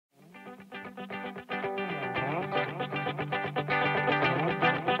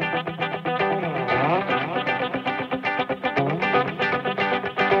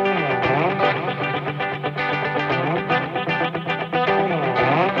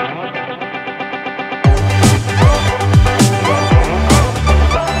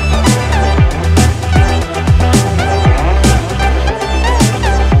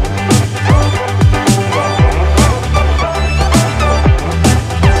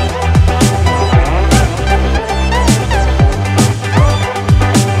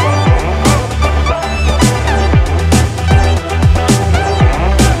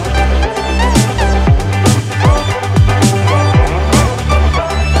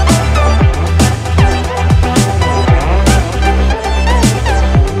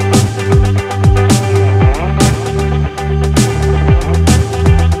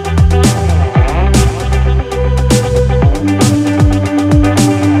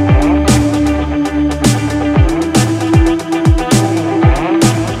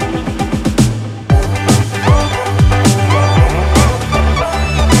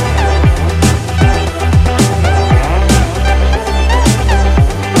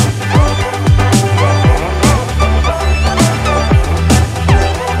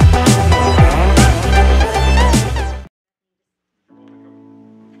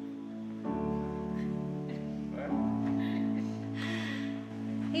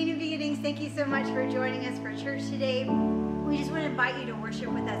Hey, New Beginnings, thank you so much for joining us for church today. We just want to invite you to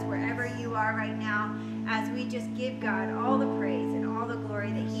worship with us wherever you are right now as we just give God all the praise and all the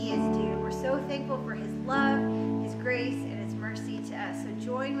glory that He is due. We're so thankful for His love, His grace, and His mercy to us. So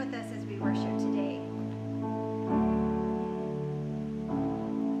join with us as we worship today.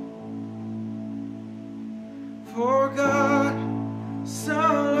 For God so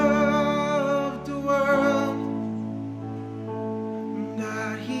loved the world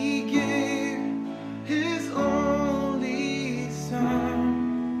that He gave His only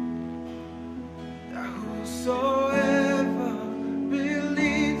Son, that whosoever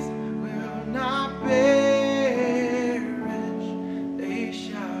believes will not perish, they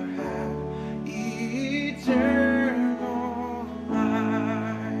shall have eternal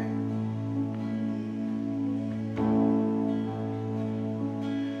life.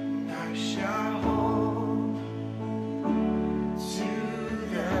 I shall hold to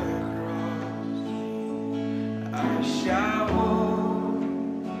the cross. I shall hold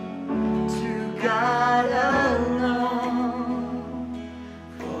to God alone,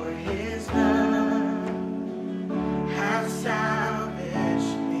 for His love has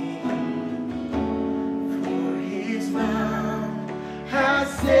salvaged me, for His love has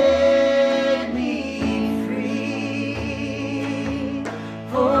set me free.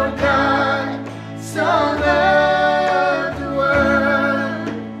 For God so loved the world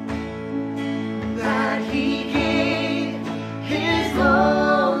that He gave His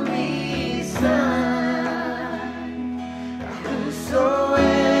only Son, that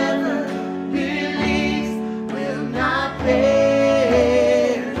whosoever believes will not perish,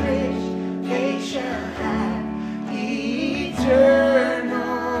 they shall have eternal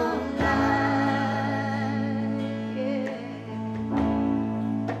life.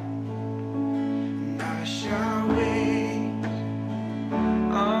 I shall wait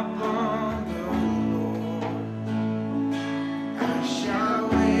upon the Lord. I shall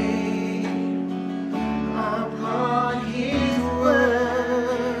wait upon His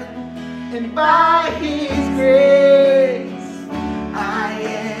word, and by His grace I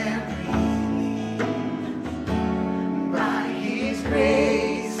am relieved. By His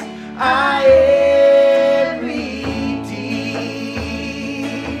grace I am redeemed.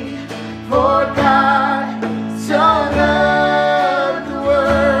 For God so loved the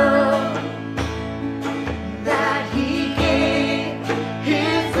world that He gave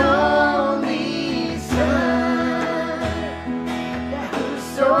His only Son, that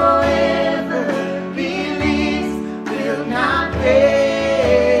whosoever believes will not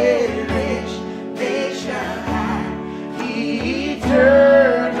perish, they shall have eternal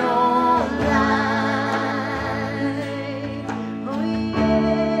life. Oh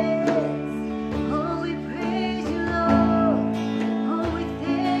yes, oh we praise you, Lord. Oh we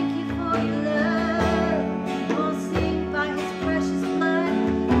thank you for your love. Oh sing by His precious blood,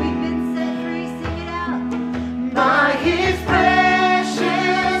 we've been set free. Sing it out. By His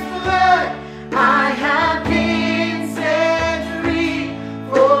precious blood I have been set free,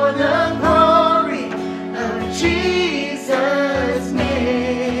 for the glory of Jesus'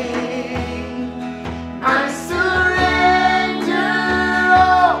 name. I surrender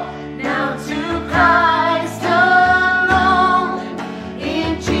all now to Christ alone.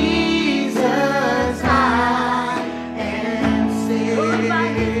 In Jesus I am saved.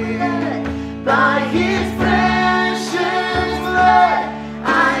 By His precious blood I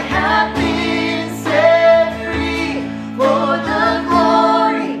have been set free, for the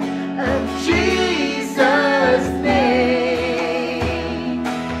glory of Jesus' name.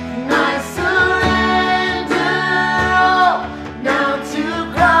 I surrender all now to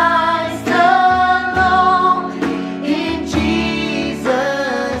Christ alone. In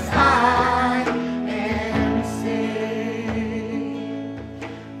Jesus I am saved.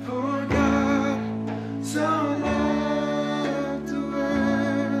 For God so loved the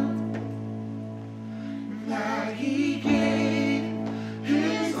world that He gave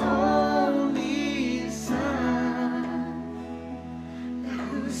His only Son, that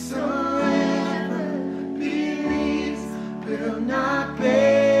whosoever believes will not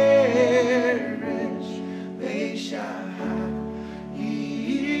perish, they shall have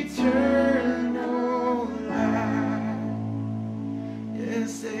eternal life.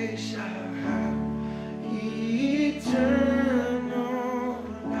 Yes, they shall have eternal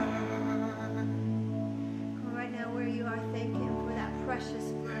life. Right now, where you are, thank Him for that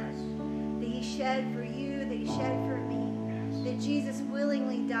precious blood that He shed for you, that He shed for me, that Jesus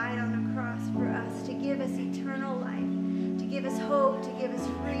willingly died on the cross for us to give us eternal life, to give us hope, to give us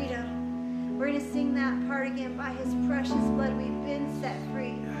freedom. We're going to sing that part again. By His precious blood, we've been set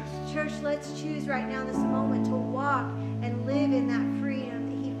free. let's choose right now this moment to walk and live in that freedom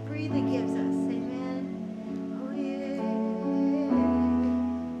that he freely gives us. Amen. Oh,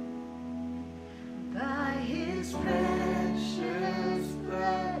 yeah. By his precious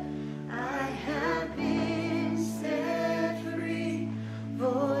blood, I have been set free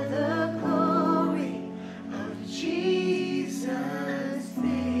for the glory of Jesus'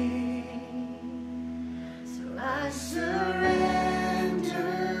 name. So I surrender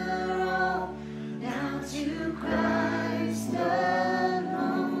all now to Christ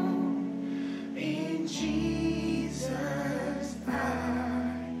alone. In Jesus I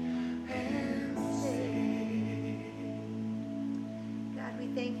am saved. God, we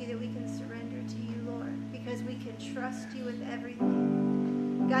thank you that we can surrender to you, Lord, because we can trust you with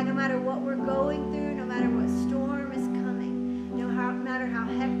everything. God, no matter what we're going through, no matter what storm is coming, no matter how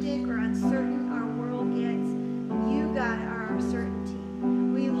hectic or uncertain our world gets, you, God, are our certainty.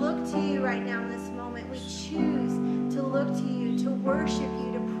 We look to you right now in this moment. We choose to look to you, to worship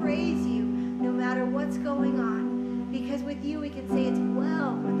you, to praise you, no matter what's going on. Because with you we can say it's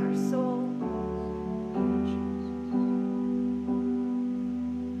well with our soul.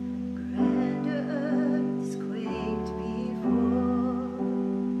 Grander earth is quaked before,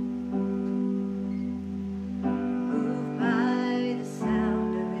 moved by the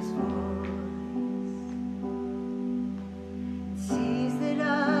sound of his voice, seas that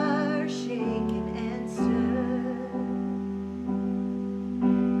are shaken and stirred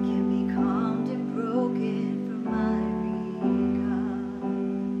can be calmed and broken for my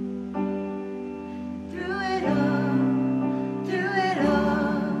through it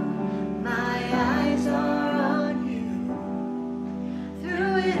all, my eyes are on you.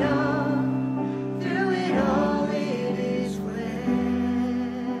 Through it all, it is well.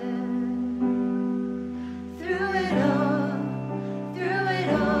 Through it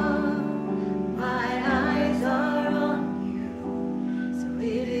all, my eyes are on you. So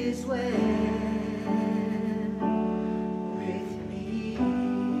it is well with me.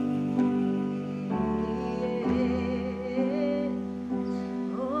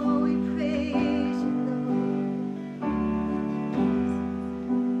 Oh, we praise you, Lord.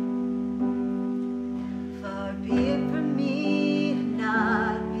 Far be it from me to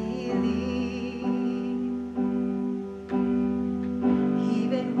not believe,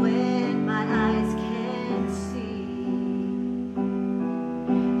 even when my eyes can't see.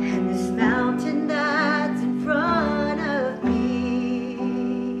 And this mountain that's in front of me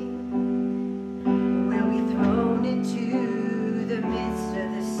will be thrown into the midst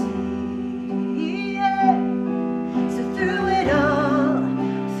of the sea. Yeah. So through it all,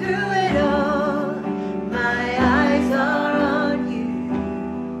 my eyes are on you.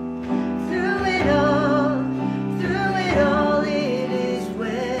 Through it all, it is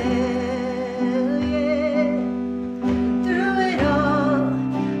well. Yeah. Through it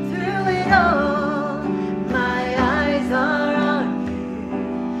all, my eyes are on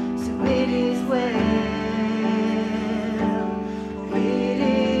you. So it is well. It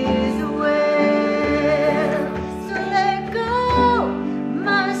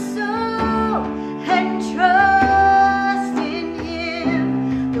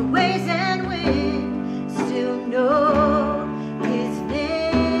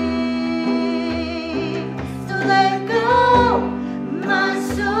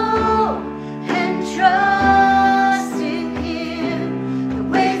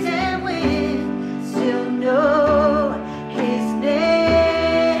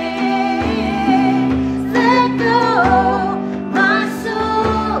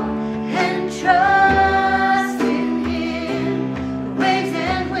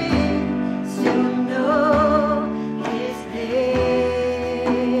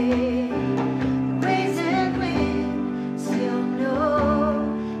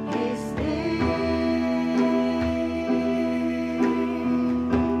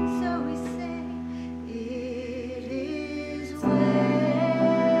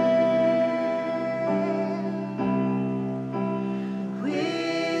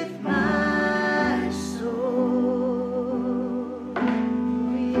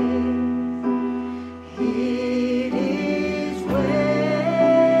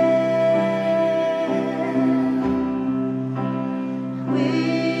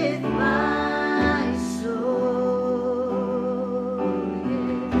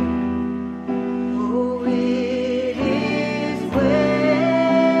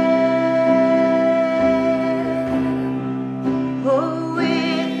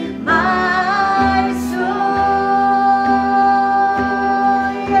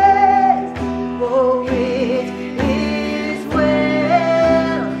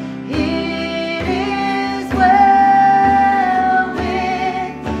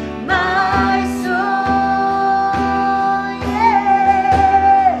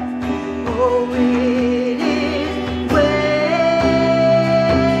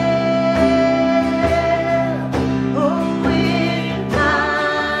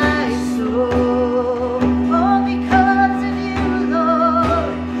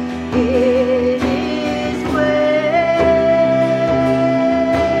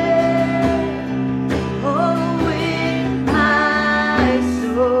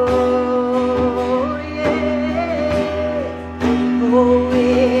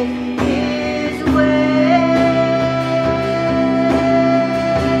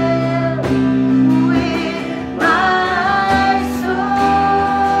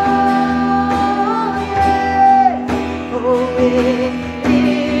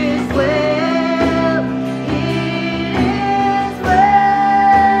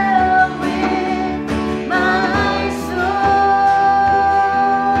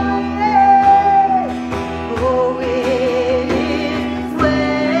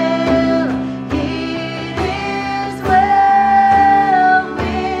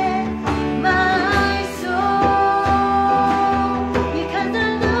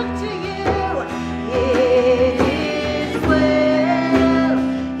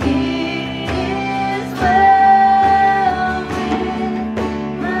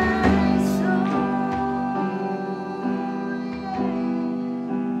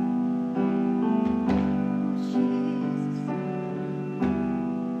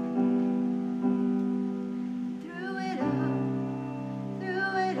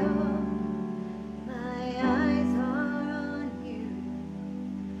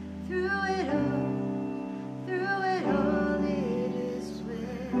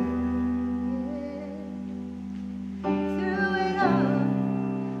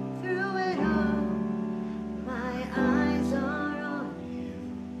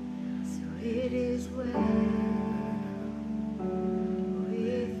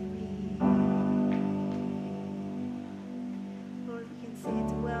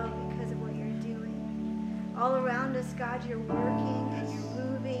All around us, God, you're working and you're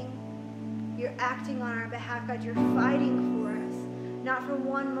moving. You're acting on our behalf, God. You're fighting for us. Not for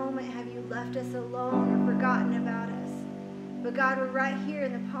one moment have you left us alone or forgotten about us. But God, we're right here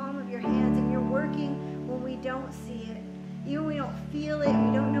in the palm of your hands, and you're working when we don't see it. Even when we don't feel it,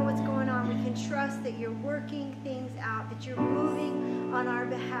 we don't know what's going on, we can trust that you're working things out, that you're moving on our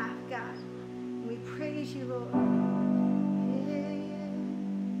behalf, God. And we praise you, Lord.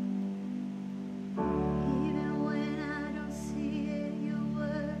 Even when I don't see it, you're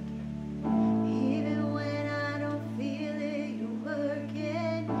working. Even when I don't feel it, you're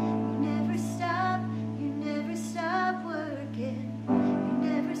working. You never stop working. You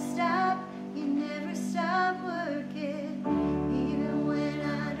never stop working. Even when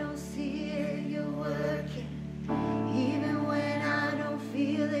I don't see it, you're working. Even when I don't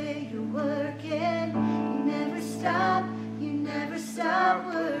feel it, you're working. You never stop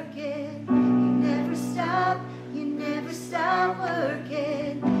working. You never stop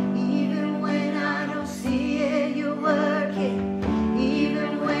working. Even when I don't see it, you're working.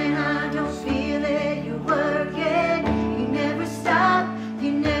 Even when I don't feel it, you're working. You never stop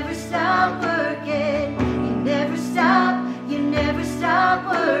working. You never stop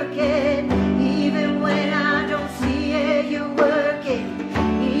working. Even when I don't see it, you're working.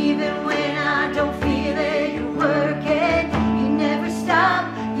 Even when I don't feel it, you're working. You never stop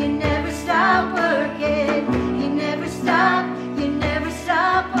working. You never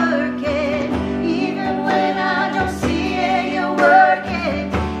stop working. Even when I don't see it, you're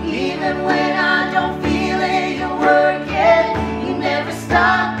working. Even when I don't feel it, you're working.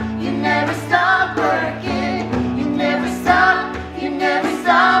 You never stop working. You never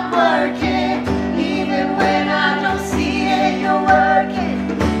stop working. Even when I don't see it, you're working.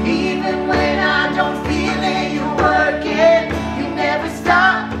 Even when I don't feel it, you're working. You never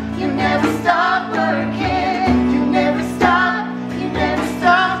stop working. You never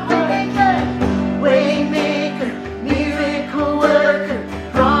stop working. Waymaker, miracle worker,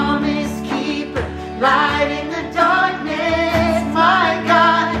 promise keeper, light in the darkness, my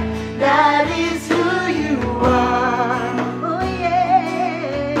God, that is who you are. Oh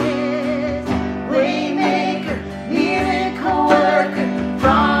yes. Waymaker, miracle worker,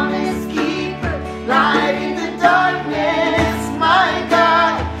 promise keeper, light in the darkness, my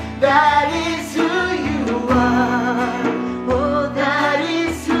God, that is who you are. Oh, that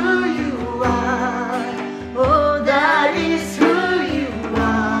is who you are. Oh, that is who you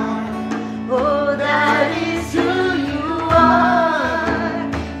are. Oh, that is who you are.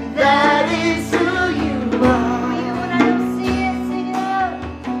 That is who you are. Even when I don't see it, sing it out.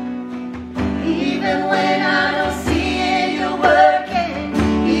 Even when I don't see it, you're working.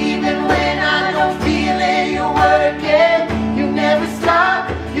 Even when I don't feel it, you're working. You never stop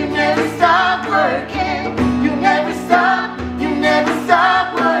working. You never stop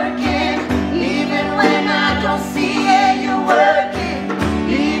working. Even when I don't see it, you're working.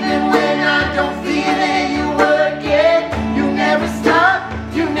 Even when I don't feel it, you're working. You never stop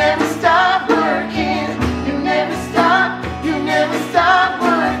working. You never stop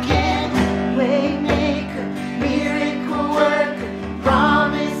working. Waymaker, miracle worker,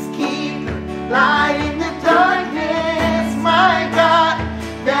 promise keeper, light in the darkness, my God,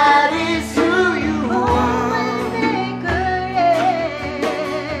 that is who you are.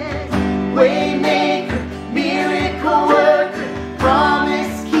 Waymaker, miracle worker,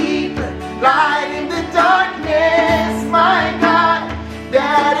 promise keeper, light in the darkness, my God,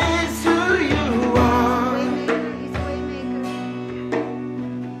 that is who you are.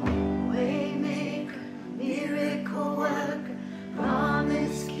 Waymaker, miracle worker,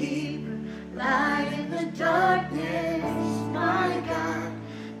 promise keeper, light in the darkness, my God,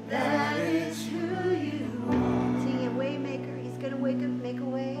 that is who you are. Sing it, Waymaker, he's gonna make a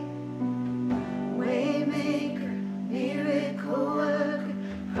way. Waymaker, miracle worker,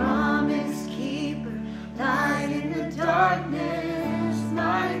 promise keeper, light in the darkness,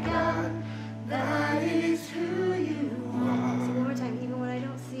 my God, that is who you are. So one more time, even when I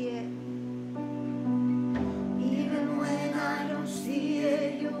don't see it. Even when I don't see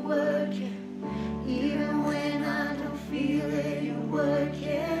it, you're working. Even when I don't feel it, you're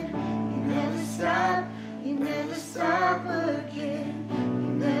working. You never stop working.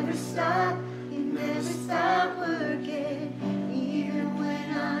 You never stop working. Even when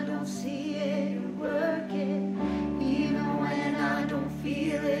I don't see it, you're working. Even when I don't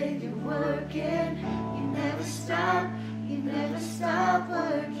feel it, you're working. You never stop working. You never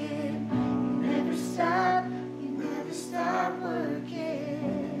stop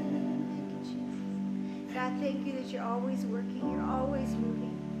working. Thank you, Jesus. God, thank you that you're always working. You're always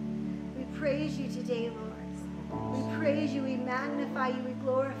moving. We praise you today, Lord. praise you, we magnify you, we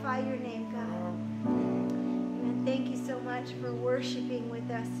glorify your name, God. And thank you so much for worshiping with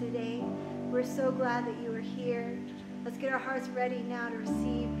us today. We're so glad that you are here. Let's get our hearts ready now to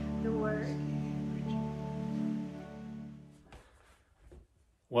receive the word.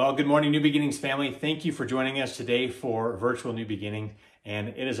 Well, good morning, New Beginnings family. Thank you for joining us today for Virtual New Beginning. And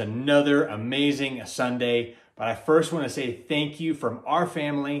it is another amazing Sunday. But I first want to say thank you from our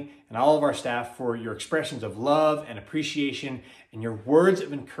family and all of our staff for your expressions of love and appreciation and your words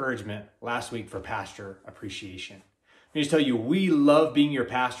of encouragement last week for Pastor Appreciation. Let me just tell you, we love being your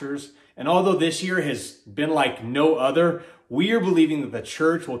pastors. And although this year has been like no other, we are believing that the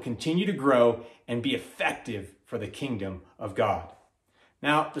church will continue to grow and be effective for the kingdom of God.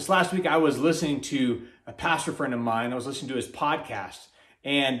 Now, this last week, I was listening to a pastor friend of mine. I was listening to his podcast,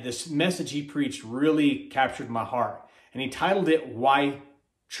 and this message he preached really captured my heart. And he titled it, Why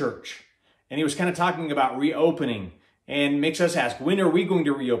Church? And he was kind of talking about reopening and makes us ask, when are we going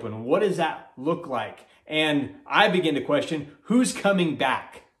to reopen? What does that look like? And I begin to question, who's coming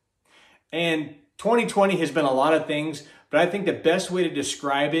back? And 2020 has been a lot of things, but I think the best way to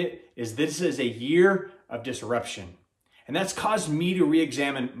describe it is this is a year of disruption. And that's caused me to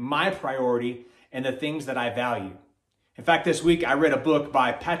re-examine my priority and the things that I value. In fact, this week I read a book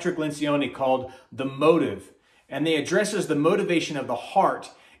by Patrick Lencioni called The Motive, and they addresses the motivation of the heart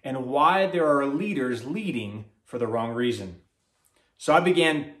and why there are leaders leading for the wrong reason. So I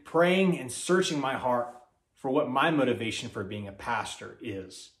began praying and searching my heart for what my motivation for being a pastor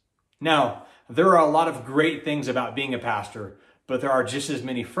is. Now, there are a lot of great things about being a pastor, but there are just as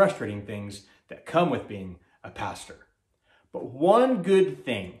many frustrating things that come with being a pastor. But one good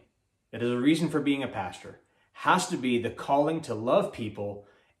thing that is a reason for being a pastor has to be the calling to love people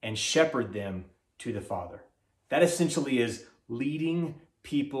and shepherd them to the Father. That essentially is leading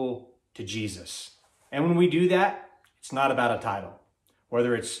people to Jesus. And when we do that, it's not about a title,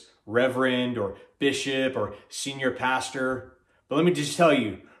 whether it's reverend or bishop or senior pastor. But let me just tell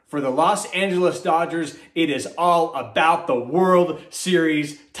you, for the Los Angeles Dodgers, it is all about the World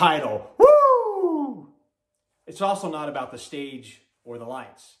Series title. Woo! It's also not about the stage or the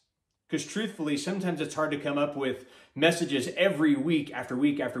lights. Because truthfully, sometimes it's hard to come up with messages every week after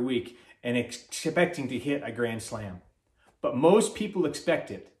week after week and expecting to hit a grand slam. But most people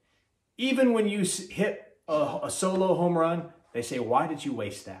expect it. Even when you hit a solo home run, they say, why did you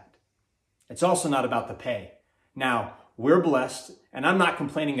waste that? It's also not about the pay. Now, we're blessed, and I'm not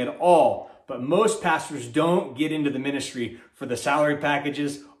complaining at all, but most pastors don't get into the ministry for the salary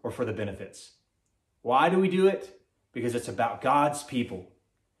packages or for the benefits. Why do we do it? Because it's about God's people.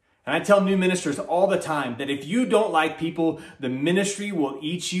 And I tell new ministers all the time that if you don't like people, the ministry will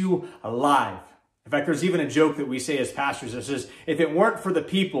eat you alive. In fact, there's even a joke that we say as pastors that says, if it weren't for the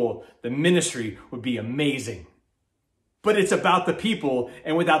people, the ministry would be amazing. But it's about the people,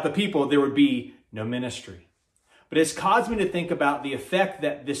 and without the people, there would be no ministry. But it's caused me to think about the effect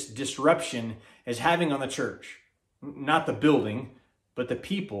that this disruption is having on the church. Not the building, but the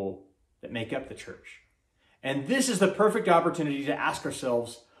people that make up the church. And this is the perfect opportunity to ask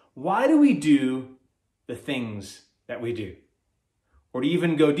ourselves, why do we do the things that we do? Or to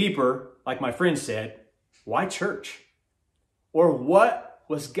even go deeper, like my friend said, why church? Or what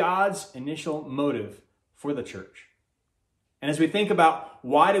was God's initial motive for the church? And as we think about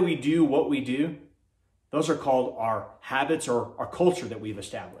why do we do what we do, those are called our habits or our culture that we've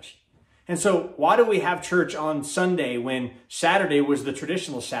established. And so why do we have church on Sunday when Saturday was the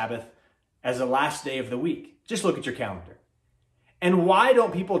traditional Sabbath as the last day of the week? Just look at your calendar. And why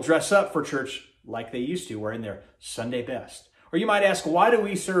don't people dress up for church like they used to, wearing their Sunday best? Or you might ask, why do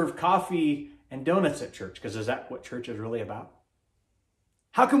we serve coffee and donuts at church? Because is that what church is really about?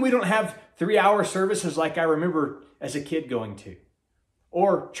 How come we don't have 3-hour services like I remember as a kid going to?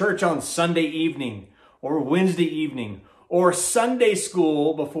 Or church on Sunday evening, or Wednesday evening, or Sunday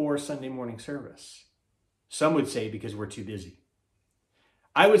school before Sunday morning service? Some would say because we're too busy.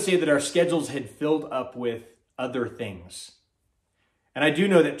 I would say that our schedules had filled up with other things. And I do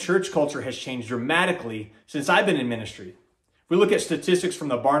know that church culture has changed dramatically since I've been in ministry. If we look at statistics from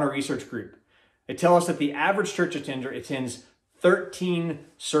the Barna Research Group, they tell us that the average church attender attends 13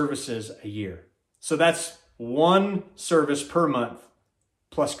 services a year. So that's one service per month,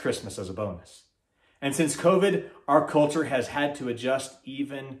 plus Christmas as a bonus. And since COVID, our culture has had to adjust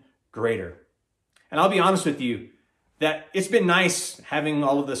even greater. And I'll be honest with you, that it's been nice having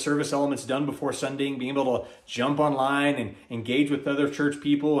all of the service elements done before Sunday and being able to jump online and engage with other church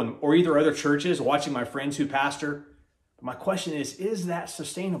people or either other churches, watching my friends who pastor. But my question is that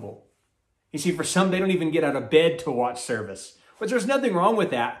sustainable? You see, for some, they don't even get out of bed to watch service, which there's nothing wrong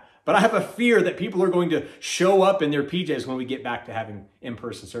with that. But I have a fear that people are going to show up in their PJs when we get back to having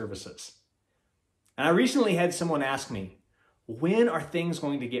in-person services. And I recently had someone ask me, when are things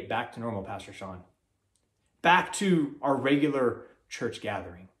going to get back to normal, Pastor Sean? Back to our regular church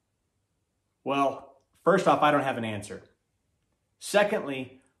gathering? Well, first off, I don't have an answer.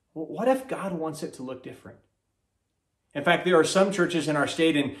 Secondly, what if God wants it to look different? In fact, there are some churches in our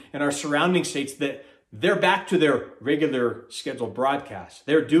state and in our surrounding states that they're back to their regular scheduled broadcasts.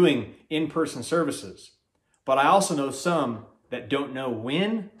 They're doing in-person services. But I also know some that don't know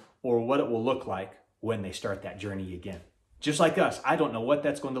when or what it will look like when they start that journey again. Just like us, I don't know what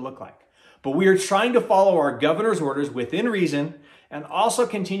that's going to look like. But we are trying to follow our governor's orders within reason and also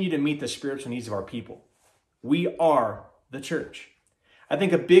continue to meet the spiritual needs of our people. We are the church. I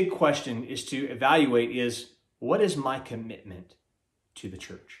think a big question is to evaluate is, what is my commitment to the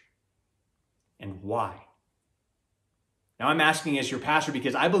church? And why? Now I'm asking as your pastor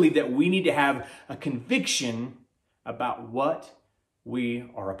because I believe that we need to have a conviction about what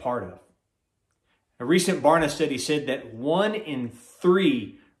we are a part of. A recent Barna study said that 1 in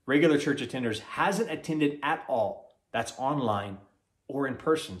 3 regular church attenders hasn't attended at all, that's online or in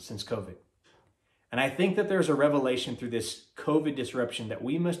person, since COVID. And I think that there's a revelation through this COVID disruption that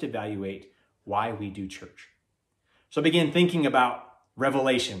we must evaluate why we do church. So I began thinking about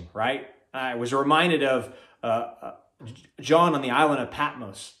Revelation, right? I was reminded of John on the island of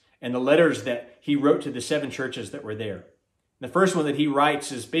Patmos and the letters that he wrote to the 7 churches that were there. The first one that he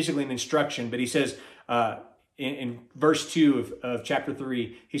writes is basically an instruction, but he says in verse 2 of chapter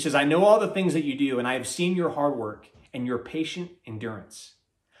 3, he says, I know all the things that you do, and I have seen your hard work and your patient endurance.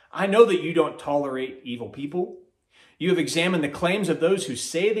 I know that you don't tolerate evil people. You have examined the claims of those who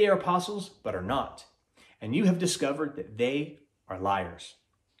say they are apostles, but are not. And you have discovered that they are liars.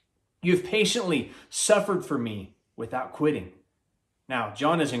 You have patiently suffered for me without quitting. Now,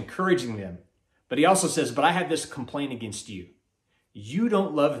 John is encouraging them, but he also says, but I have this complaint against you. You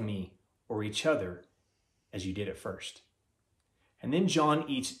don't love me or each other as you did at first. And then John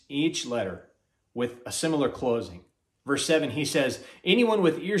each letter with a similar closing. Verse 7, he says, anyone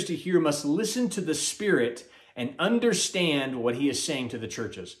with ears to hear must listen to the Spirit and understand what he is saying to the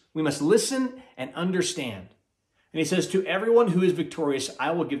churches. We must listen and understand. And he says, to everyone who is victorious,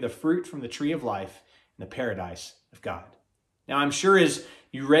 I will give the fruit from the tree of life in the paradise of God. Now, I'm sure as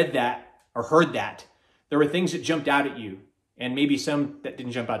you read that or heard that, there were things that jumped out at you, and maybe some that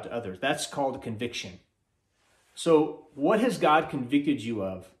didn't jump out to others. That's called conviction. So what has God convicted you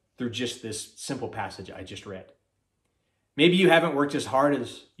of through just this simple passage I just read? Maybe you haven't worked as hard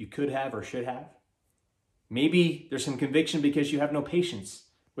as you could have or should have. Maybe there's some conviction because you have no patience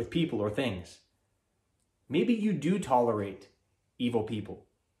with people or things. Maybe you do tolerate evil people.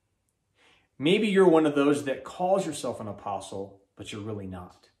 Maybe you're one of those that calls yourself an apostle, but you're really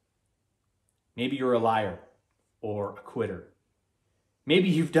not. Maybe you're a liar or a quitter. Maybe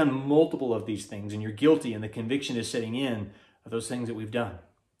you've done multiple of these things and you're guilty and the conviction is setting in of those things that we've done.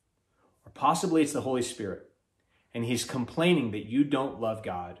 Or possibly it's the Holy Spirit and he's complaining that you don't love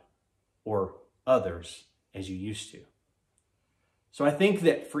God or others as you used to. So I think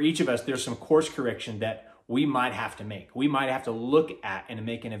that for each of us, there's some course correction that we might have to make. We might have to look at and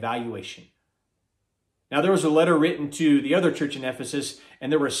make an evaluation. Now, there was a letter written to the other church in Ephesus,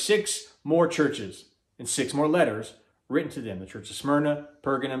 and there were 6 more churches and 6 more letters written to them. The church of Smyrna,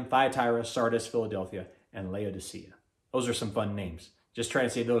 Pergamum, Thyatira, Sardis, Philadelphia, and Laodicea. Those are some fun names. Just try to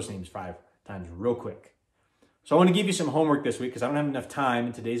say those names 5 times real quick. So I want to give you some homework this week because I don't have enough time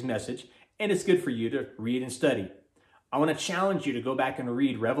in today's message, and it's good for you to read and study. I want to challenge you to go back and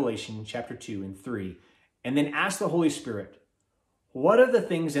read Revelation chapter 2 and 3, and then ask the Holy Spirit, what are the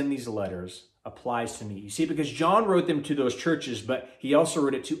things in these letters applies to me? You see, because John wrote them to those churches, but he also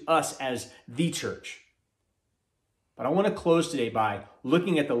wrote it to us as the church. But I want to close today by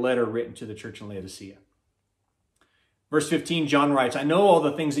looking at the letter written to the church in Laodicea. Verse 15, John writes, I know all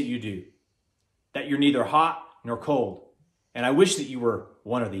the things that you do, that you're neither hot nor cold, and I wish that you were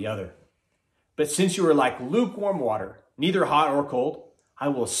one or the other. But since you are like lukewarm water, neither hot or cold, I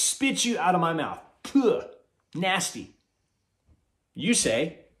will spit you out of my mouth. Puh, nasty. You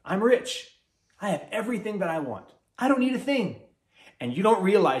say, I'm rich. I have everything that I want. I don't need a thing. And you don't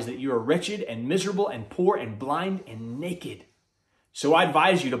realize that you are wretched and miserable and poor and blind and naked. So I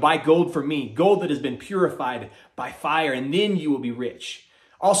advise you to buy gold from me, gold that has been purified by fire, and then you will be rich.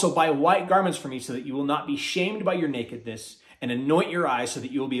 Also buy white garments from me so that you will not be shamed by your nakedness, and anoint your eyes so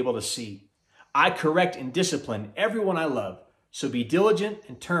that you will be able to see. I correct and discipline everyone I love, so be diligent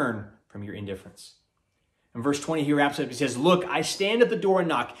and turn from your indifference. In verse 20, he wraps up, he says, look, I stand at the door and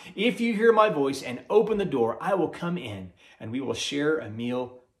knock. If you hear my voice and open the door, I will come in and we will share a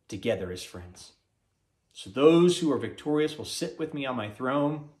meal together as friends. So those who are victorious will sit with me on my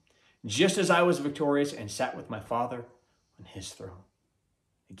throne, just as I was victorious and sat with my Father on his throne.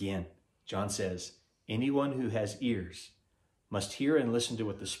 Again, John says, anyone who has ears must hear and listen to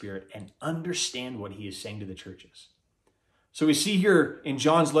what the Spirit and understand what he is saying to the churches. So we see here in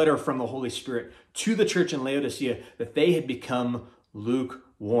John's letter from the Holy Spirit to the church in Laodicea that they had become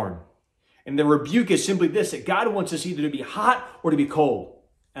lukewarm. And the rebuke is simply this, that God wants us either to be hot or to be cold.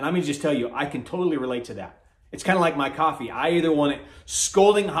 And let me just tell you, I can totally relate to that. It's kind of like my coffee. I either want it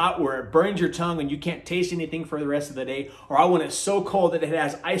scalding hot where it burns your tongue and you can't taste anything for the rest of the day, or I want it so cold that it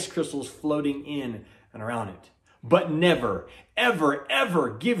has ice crystals floating in and around it. But never, ever, ever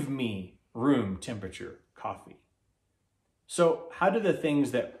give me room temperature coffee. So how do the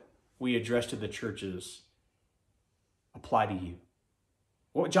things that we address to the churches apply to you?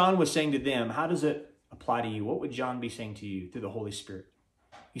 What John was saying to them, how does it apply to you? What would John be saying to you through the Holy Spirit?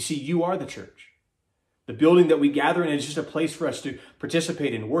 You see, you are the church. The building that we gather in is just a place for us to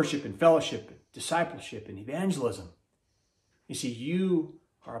participate in worship and fellowship, and discipleship and evangelism. You see, you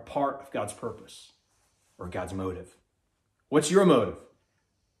are a part of God's purpose or God's motive. What's your motive?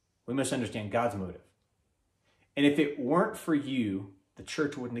 We must understand God's motive. And if it weren't for you, the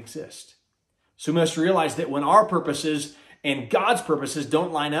church wouldn't exist. So we must realize that when our purposes and God's purposes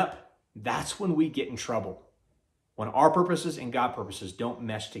don't line up, that's when we get in trouble. When our purposes and God's purposes don't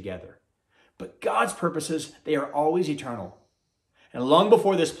mesh together. But God's purposes, they are always eternal. And long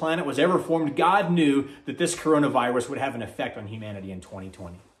before this planet was ever formed, God knew that this coronavirus would have an effect on humanity in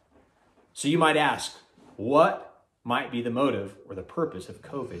 2020. So you might ask, what might be the motive or the purpose of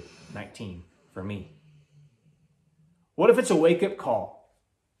COVID-19 for me? What if it's a wake-up call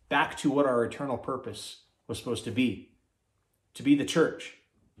back to what our eternal purpose was supposed to be the church?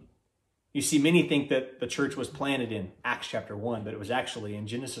 You see, many think that the church was planted in Acts chapter 1, but it was actually in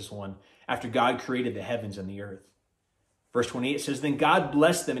Genesis 1 after God created the heavens and the earth. Verse 28 says, then God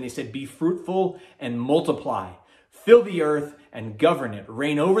blessed them and he said, be fruitful and multiply, fill the earth and govern it,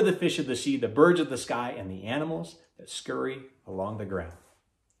 reign over the fish of the sea, the birds of the sky, and the animals that scurry along the ground.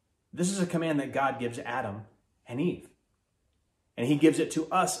 This is a command that God gives Adam and Eve. And he gives it to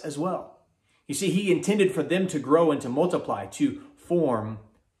us as well. You see, he intended for them to grow and to multiply, to form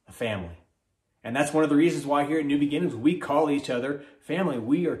a family. And that's one of the reasons why here at New Beginnings, we call each other family.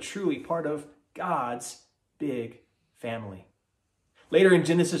 We are truly part of God's big family. Later in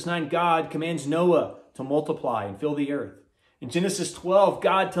Genesis 9, God commands Noah to multiply and fill the earth. In Genesis 12,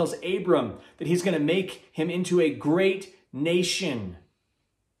 God tells Abram that he's going to make him into a great nation.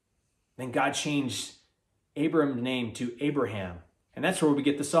 Then God changed Abram's name to Abraham. And that's where we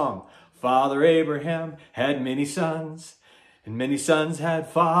get the song. Father Abraham had many sons, and many sons had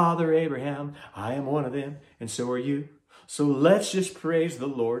Father Abraham. I am one of them, and so are you. So let's just praise the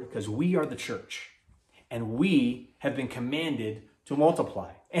Lord, because we are the church, and we have been commanded to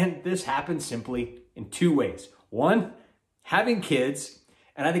multiply. And this happens simply in two ways. One, having kids,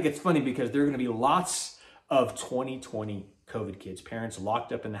 and I think it's funny because there are going to be lots of 2020 COVID kids, parents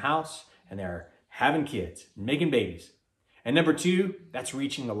locked up in the house, and they're having kids, making babies. And number two, that's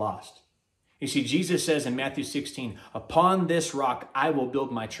reaching the lost. You see, Jesus says in Matthew 16, upon this rock, I will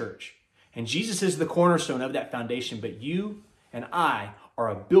build my church. And Jesus is the cornerstone of that foundation, but you and I are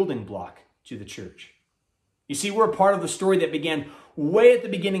a building block to the church. You see, we're a part of the story that began way at the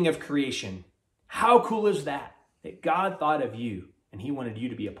beginning of creation. How cool is that? That God thought of you and he wanted you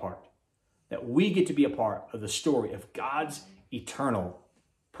to be a part. That we get to be a part of the story of God's eternal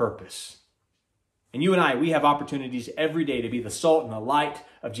purpose. And you and I, we have opportunities every day to be the salt and the light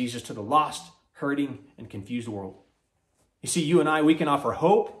of Jesus to the lost, hurting, and confused world. You see, you and I, we can offer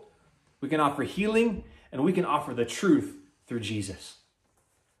hope, we can offer healing, and we can offer the truth through Jesus.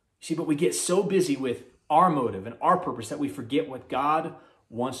 You see, but we get so busy with our motive and our purpose that we forget what God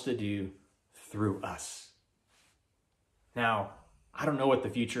wants to do through us. Now, I don't know what the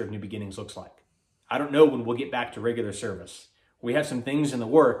future of New Beginnings looks like. I don't know when we'll get back to regular service. We have some things in the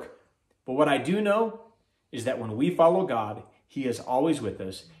work. But what I do know is that when we follow God, he is always with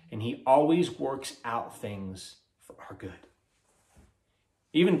us and he always works out things for our good.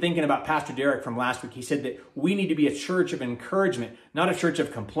 Even thinking about Pastor Derek from last week, he said that we need to be a church of encouragement, not a church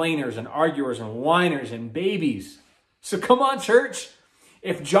of complainers and arguers and whiners and babies. So come on, church.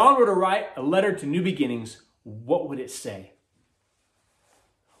 If John were to write a letter to New Beginnings, what would it say?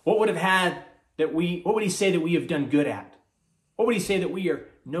 What would he say that we have done good at? What would he say that we are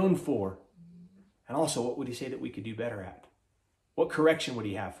known for? And also, what would he say that we could do better at? What correction would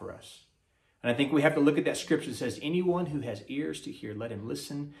he have for us? And I think we have to look at that scripture that says, anyone who has ears to hear, let him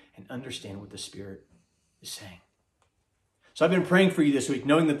listen and understand what the Spirit is saying. So I've been praying for you this week,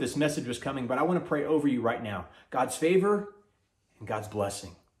 knowing that this message was coming, but I want to pray over you right now. God's favor and God's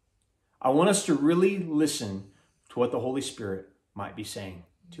blessing. I want us to really listen to what the Holy Spirit might be saying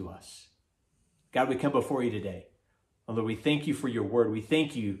to us. God, we come before you today. Lord, we thank you for your word. We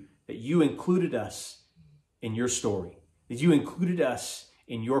thank you that you included us in your story, that you included us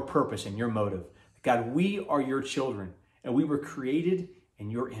in your purpose and your motive. God, we are your children, and we were created in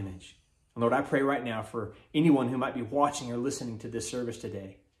your image. And Lord, I pray right now for anyone who might be watching or listening to this service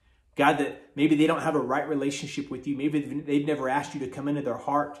today. God, that maybe they don't have a right relationship with you. Maybe they've never asked you to come into their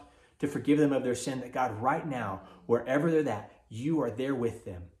heart to forgive them of their sin. That God, right now, wherever they're at, you are there with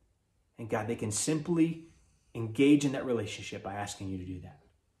them. And God, they can simply engage in that relationship by asking you to do that.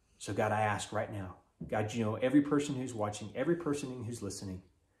 So God, I ask right now, God, you know every person who's watching, every person who's listening.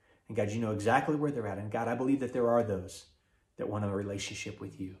 And God, you know exactly where they're at. And God, I believe that there are those that want a relationship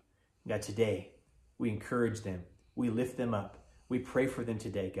with you. God, today, we encourage them. We lift them up. We pray for them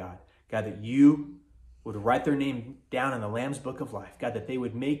today, God. God, that you would write their name down in the Lamb's Book of Life. God, that they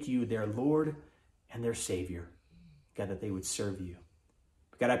would make you their Lord and their Savior. God, that they would serve you.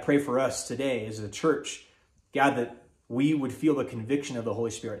 God, I pray for us today as a church, God, that we would feel the conviction of the Holy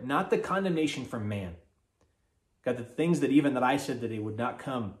Spirit, not the condemnation from man. God, the things that even that I said that they would not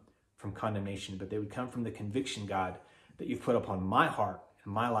come from condemnation, but they would come from the conviction, God, that you've put upon my heart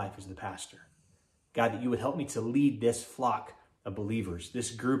and my life as the pastor. God, that you would help me to lead this flock of believers,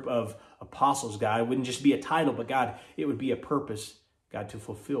 this group of apostles, God. It wouldn't just be a title, but God, it would be a purpose, God, to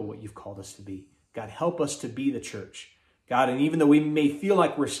fulfill what you've called us to be. God, help us to be the church. God, and even though we may feel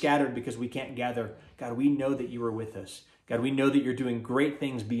like we're scattered because we can't gather, God, we know that you are with us. God, we know that you're doing great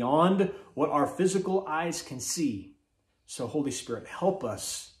things beyond what our physical eyes can see. So, Holy Spirit, help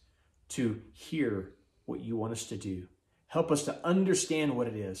us to hear what you want us to do. Help us to understand what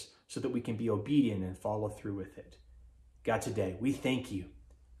it is so that we can be obedient and follow through with it. God, today, we thank you.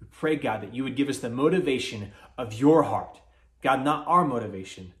 We pray, God, that you would give us the motivation of your heart. God, not our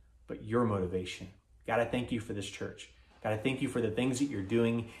motivation, but your motivation. God, I thank you for this church. God, I thank you for the things that you're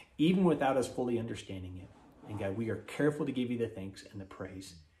doing, even without us fully understanding it. And God, we are careful to give you the thanks and the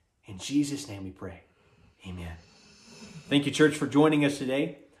praise. In Jesus' name we pray. Amen. Thank you, church, for joining us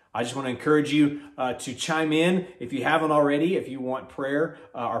today. I just want to encourage you to chime in if you haven't already. If you want prayer,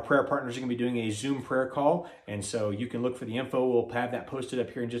 our prayer partners are going to be doing a Zoom prayer call. And so you can look for the info. We'll have that posted up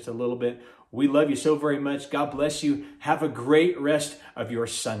here in just a little bit. We love you so very much. God bless you. Have a great rest of your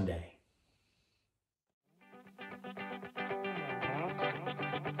Sunday.